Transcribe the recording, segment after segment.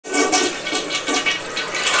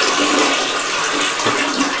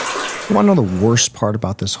You want to know the worst part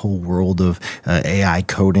about this whole world of AI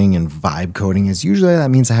coding and vibe coding is usually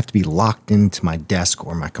that means I have to be locked into my desk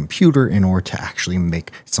or my computer in order to actually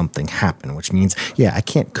make something happen, which means, yeah, I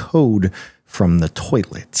can't code from the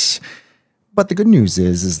toilets. But the good news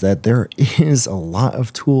is that there is a lot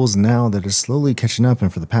of tools now that are slowly catching up.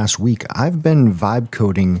 And for the past week, I've been vibe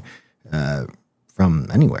coding from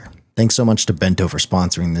anywhere. Thanks so much to Bento for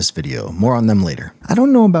sponsoring this video. More on them later. I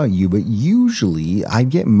don't know about you, but usually I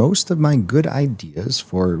get most of my good ideas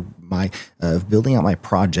for my building out my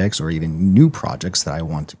projects or even new projects that I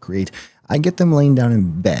want to create. I get them laying down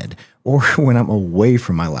in bed or when I'm away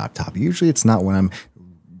from my laptop. Usually it's not when I'm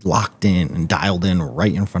locked in and dialed in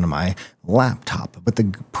right in front of my laptop. But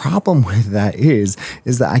the problem with that is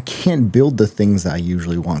that I can't build the things that I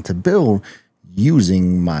usually want to build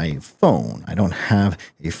using my phone. I don't have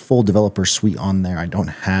a full developer suite on there. I don't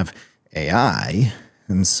have AI.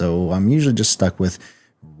 And so I'm usually just stuck with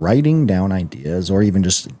writing down ideas or even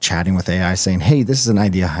just chatting with AI saying, hey, this is an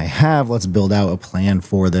idea I have. Let's build out a plan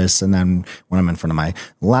for this. And then when I'm in front of my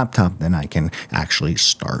laptop, then I can actually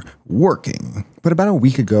start working. But about a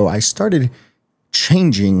week ago, I started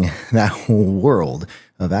changing that whole world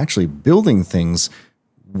of actually building things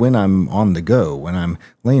when I'm on the go, when I'm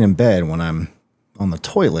laying in bed, when I'm on the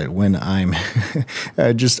toilet, when I'm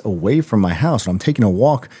just away from my house, when I'm taking a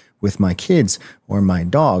walk with my kids or my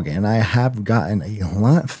dog. And I have gotten a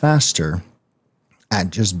lot faster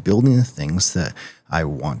at just building the things that I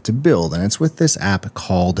want to build. And it's with this app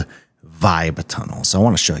called Vibetunnel. So I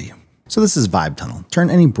want to show you. So this is Vibetunnel. Turn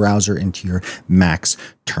any browser into your Mac's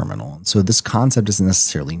terminal. So this concept isn't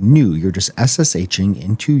necessarily new. You're just SSHing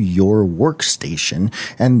into your workstation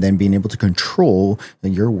and then being able to control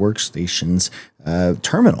your workstation's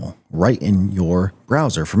terminal right in your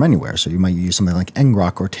browser from anywhere. So you might use something like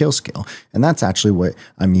ngrok or Tailscale. And that's actually what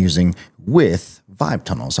I'm using with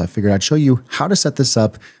Vibetunnel. So I figured I'd show you how to set this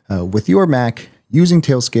up with your Mac using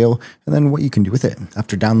Tailscale, and then what you can do with it.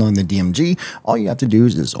 After downloading the DMG, all you have to do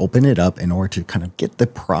is open it up in order to kind of get the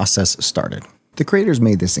process started. The creators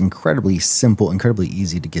made this incredibly simple, incredibly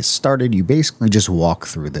easy to get started. You basically just walk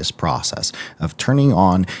through this process of turning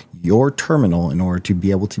on your terminal in order to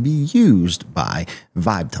be able to be used by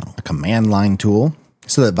Vibetunnel, a command line tool,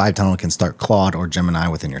 so that Vibetunnel can start Claude or Gemini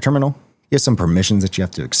within your terminal. You have some permissions that you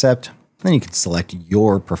have to accept, and then you can select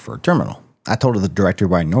your preferred terminal. I told the directory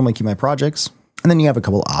where I normally keep my projects. And then you have a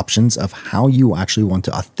couple options of how you actually want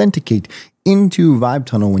to authenticate into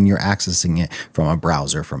Vibetunnel when you're accessing it from a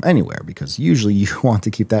browser from anywhere, because usually you want to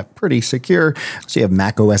keep that pretty secure. So you have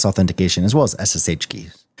macOS authentication as well as SSH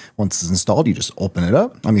keys. Once it's installed, you just open it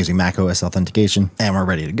up. I'm using macOS authentication and we're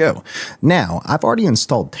ready to go. Now, I've already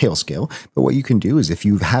installed Tailscale, but what you can do is if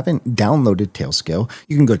you haven't downloaded Tailscale,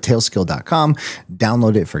 you can go to tailscale.com,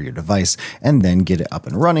 download it for your device, and then get it up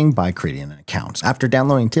and running by creating an account. After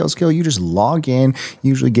downloading Tailscale, you just log in.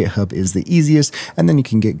 Usually GitHub is the easiest, and then you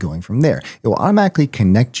can get going from there. It will automatically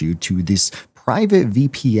connect you to this private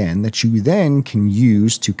VPN that you then can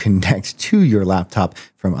use to connect to your laptop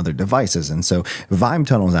from other devices. And so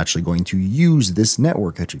Vibetunnel is actually going to use this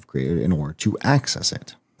network that you've created in order to access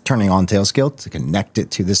it. Turning on Tailscale to connect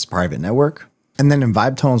it to this private network. And then in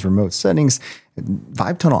Vibetunnel's remote settings,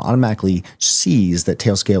 Vibetunnel automatically sees that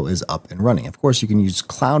Tailscale is up and running. Of course, you can use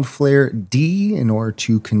Cloudflare D in order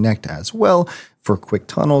to connect as well for quick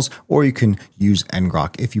tunnels, or you can use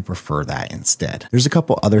ngrok if you prefer that instead. There's a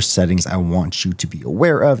couple other settings I want you to be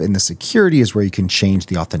aware of, and the security is where you can change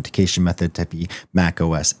the authentication method to be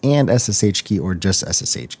macOS and SSH key or just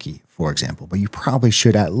SSH key, for example. But you probably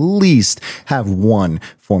should at least have one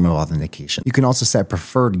form of authentication. You can also set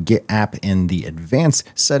preferred Git app in the advanced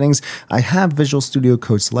settings. I have Visual Studio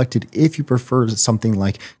Code selected. If you prefer something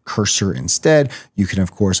like Cursor instead, you can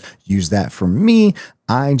of course use that. For me,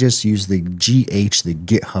 I just use the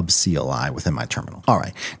GitHub CLI within my terminal. All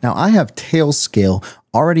right, now I have Tailscale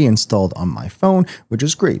already installed on my phone, which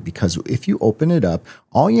is great because if you open it up,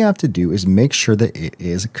 all you have to do is make sure that it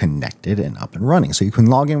is connected and up and running. So you can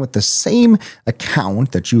log in with the same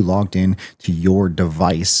account that you logged in to your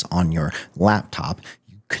device on your laptop.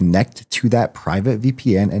 Connect to that private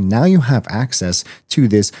VPN, and now you have access to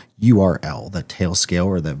this URL that Tailscale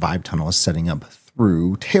or that Vibetunnel is setting up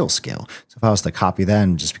through Tailscale. So if I was to copy that,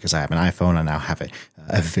 and just because I have an iPhone, I now have it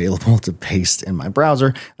available to paste in my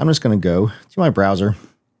browser, I'm just going to go to my browser.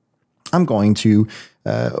 I'm going to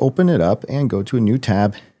open it up and go to a new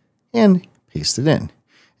tab and paste it in.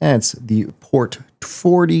 And it's the port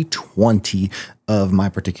 4020 of my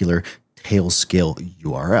particular Tailscale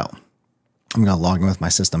URL. I'm going to log in with my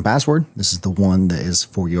system password. This is the one that is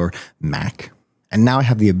for your Mac. And now I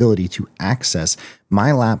have the ability to access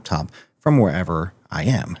my laptop from wherever I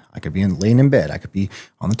am. I could be laying in bed. I could be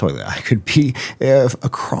on the toilet. I could be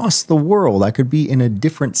across the world. I could be in a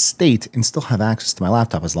different state and still have access to my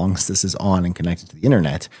laptop as long as this is on and connected to the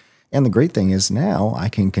internet. And the great thing is now I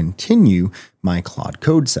can continue my Claude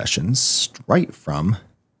Code sessions right from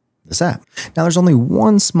this app. Now, there's only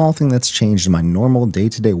one small thing that's changed in my normal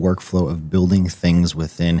day-to-day workflow of building things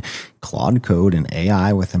within Claude Code and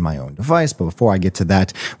AI within my own device. But before I get to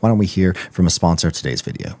that, why don't we hear from a sponsor of today's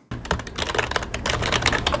video?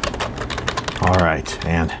 All right,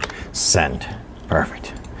 and send.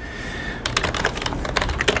 Perfect.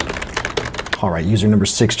 All right, user number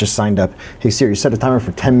 6 just signed up. Hey Siri, set a timer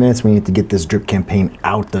for 10 minutes. We need to get this drip campaign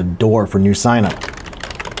out the door for new sign up.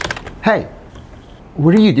 Hey,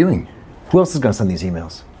 what are you doing? Who else is gonna send these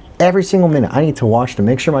emails? Every single minute I need to watch to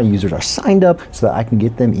make sure my users are signed up so that I can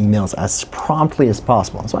get them emails as promptly as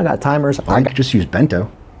possible. So I got timers. I could just use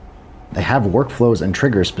Bento. They have workflows and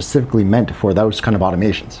triggers specifically meant for those kind of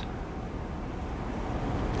automations.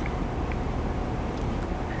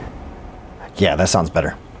 Yeah, that sounds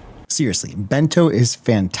better. Seriously, Bento is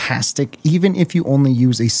fantastic, even if you only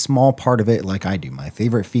use a small part of it like I do. My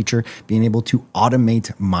favorite feature, being able to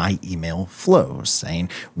automate my email flows, saying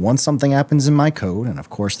once something happens in my code, and of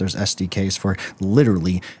course there's SDKs for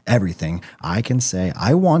literally everything, I can say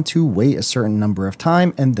I want to wait a certain number of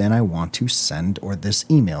time and then I want to send or this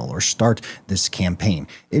email or start this campaign.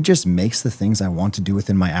 It just makes the things I want to do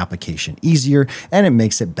within my application easier, and it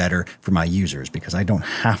makes it better for my users because I don't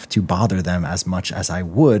have to bother them as much as I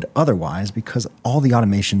would otherwise, because all the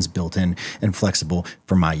automation's built in and flexible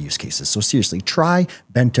for my use cases. So seriously, try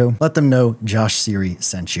Bento, let them know Josh Siri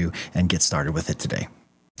sent you, and get started with it today.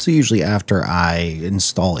 So usually after I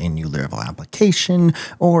install a new Laravel application,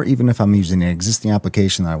 or even if I'm using an existing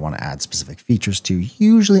application that I want to add specific features to,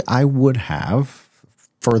 usually I would have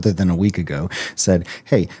further than a week ago said,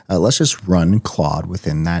 hey, let's just run Claude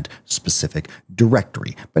within that specific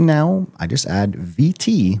directory. But now I just add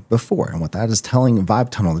VT before. And what that is telling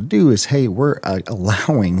Vibetunnel to do is, hey, we're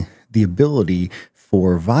allowing the ability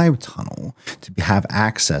for Vibetunnel to have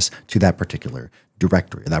access to that particular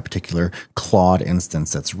directory, that particular Claude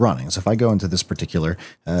instance that's running. So if I go into this particular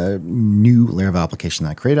new Laravel application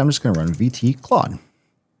that I created, I'm just going to run VT Claude.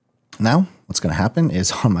 Now, what's going to happen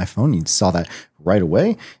is on my phone, you saw that right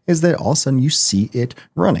away, is that all of a sudden you see it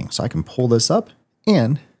running. So I can pull this up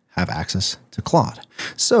and have access to Claude.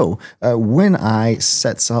 So when I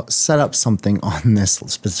set up something on this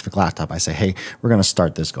specific laptop, I say, hey, we're going to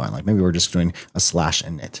start this going. Like maybe we're just doing a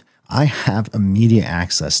 /init. I have immediate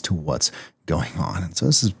access to what's going on. And so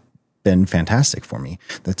this has been fantastic for me.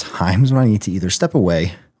 The times when I need to either step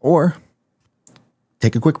away or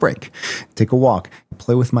take a quick break, take a walk,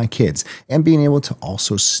 play with my kids, and being able to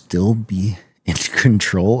also still be in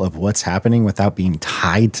control of what's happening without being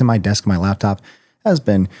tied to my desk, my laptop, has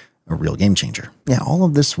been a real game changer. Yeah, all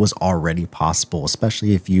of this was already possible,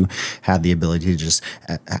 especially if you had the ability to just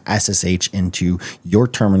SSH into your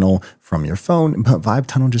terminal from your phone, but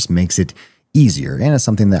Vibetunnel just makes it easier. And it's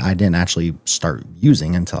something that I didn't actually start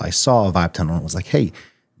using until I saw Vibetunnel and was like, hey,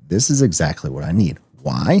 this is exactly what I need.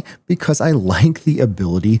 Why? Because I like the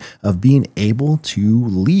ability of being able to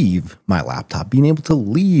leave my laptop, being able to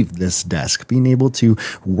leave this desk, being able to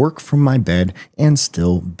work from my bed and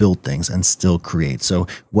still build things and still create. So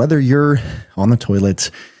whether you're on the toilet,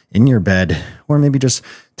 in your bed, or maybe just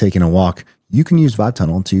taking a walk, you can use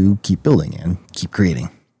Vibetunnel to keep building and keep creating.